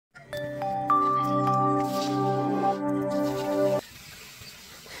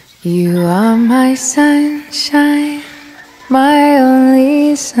You are my sunshine, my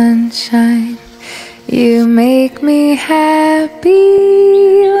only sunshine. You make me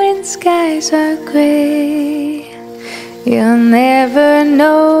happy when skies are gray. You'll never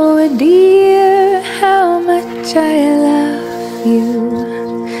know, dear, how much I love you.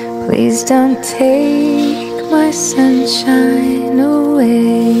 Please don't take my sunshine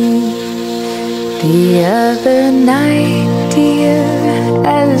away. The other night, dear,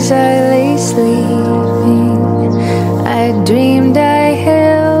 as I lay sleeping, I dreamed I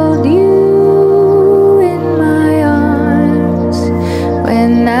held you in my arms.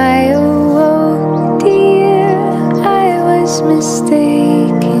 When I awoke, dear, I was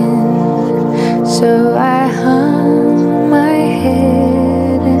mistaken. So I hung my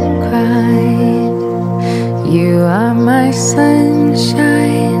head and cried. You are my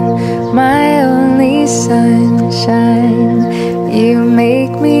sunshine, my only sunshine. You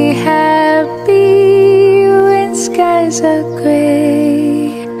make me happy when skies are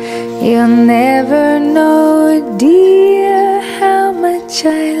gray. You'll never know, dear, how much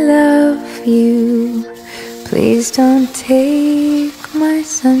I love you. Please don't take my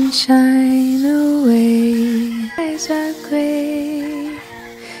sunshine away. Skies are gray.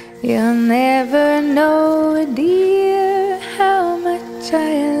 You'll never know, dear, how much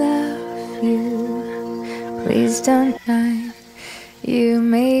I love you. Please don't shine. You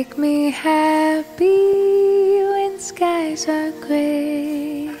make me happy when skies are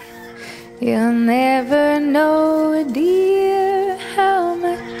gray. You'll never know, dear, how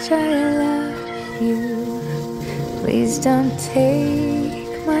much I love you. Please don't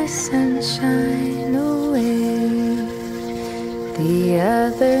take my sunshine away. The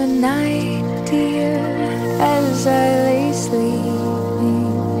other night, dear, as I lay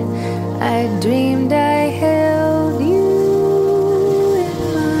sleeping, I dreamed I held you in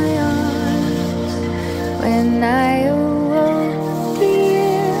my arms. When I awoke,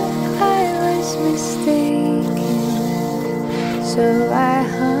 dear, I was mistaken. So I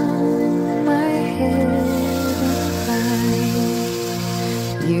hung my head and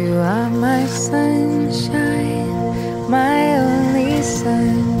cried. You are my sunshine, my only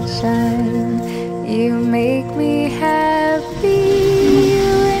sunshine. You make me happy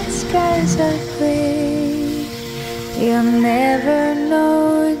when skies are gray. You'll never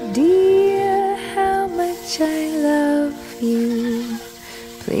know, dear, how much I love you.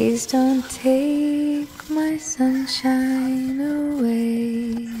 Please don't take my sunshine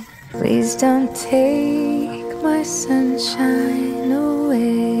away. Please don't take my sunshine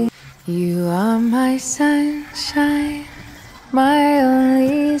away. You are my sunshine, my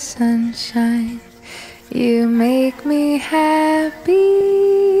only sunshine. You make me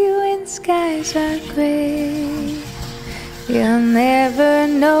happy when skies are gray. You'll never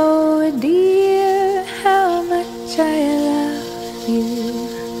know, dear, how much I love you.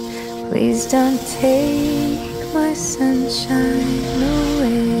 Please don't take my sunshine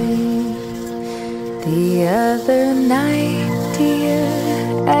away. The other night, dear,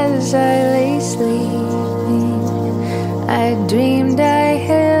 as I lay sleeping, I dreamed I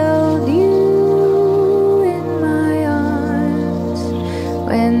held you in my arms.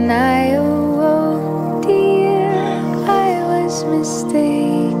 When I awoke, dear, I was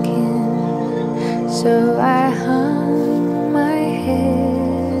mistaken. So I hung my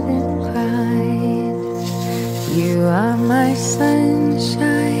head and cried. You are my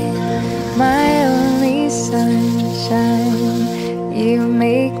sunshine, my only sunshine. You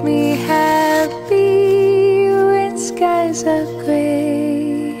make me happy when skies are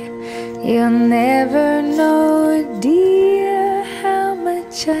gray. You'll never know, dear, how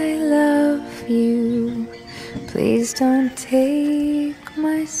much I love you. Please don't take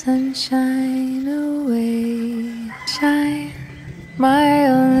my sunshine away. Shine, my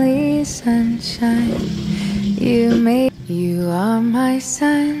only sunshine. You are my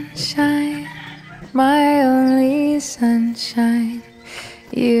sunshine, my only sunshine.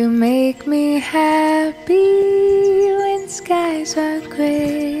 You make me happy when skies are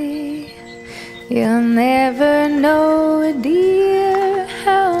gray. You'll never know, dear,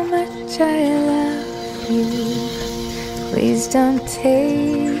 how much I love you. Please don't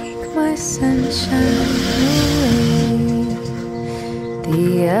take my sunshine away.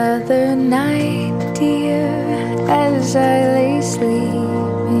 The other night, dear, as I lay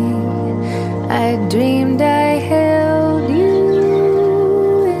sleeping, I dreamed I held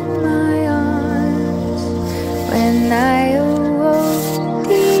you in my arms. When I awoke,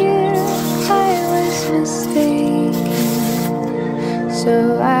 dear, I was mistaken. So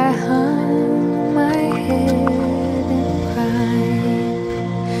I hung my head and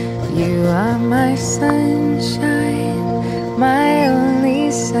cried. my sunshine, my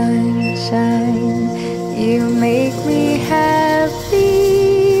only sunshine. You make me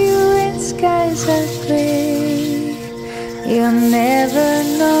happy when skies are gray. You'll never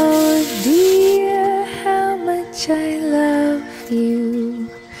know, dear, how much I love you.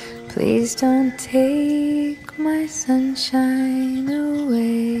 Please don't take my sunshine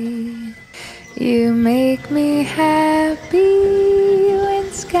away. You make me happy when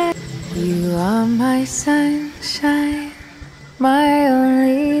skies. You are my sunshine, my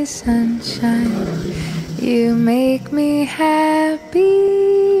only sunshine. You make me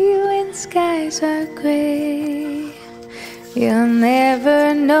happy when skies are gray. You'll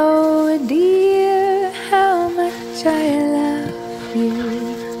never know, dear, how much I love you.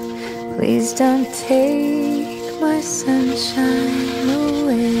 Please don't take my sunshine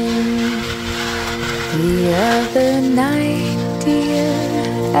away. The other night, dear,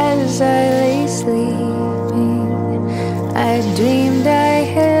 as I lay sleeping, I dreamed I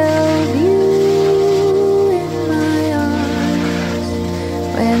held you in my arms.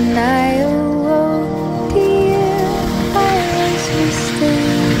 When I awoke, dear, I was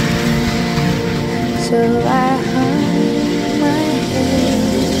mistaken, so I hung my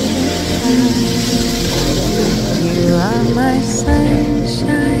head high. You are my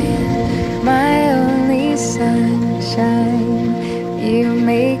sunshine, my only sunshine. You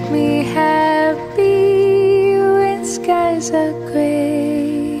make me happy when skies are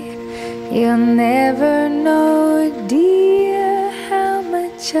gray. You'll never know, dear, how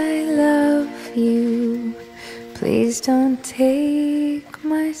much I love you. Please don't take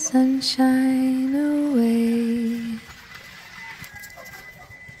my sunshine away.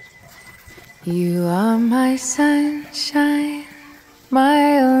 You are my sunshine,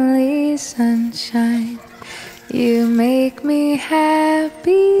 my only sunshine. You make me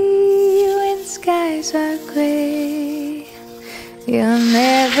happy when skies are gray. You'll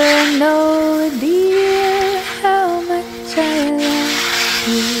never know, dear, how much I love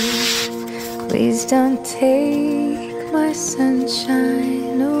you. Please don't take my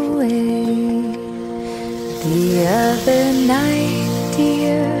sunshine away. The other night,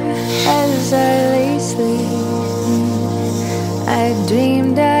 dear, as I lay sleeping, I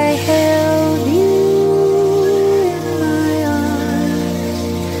dreamed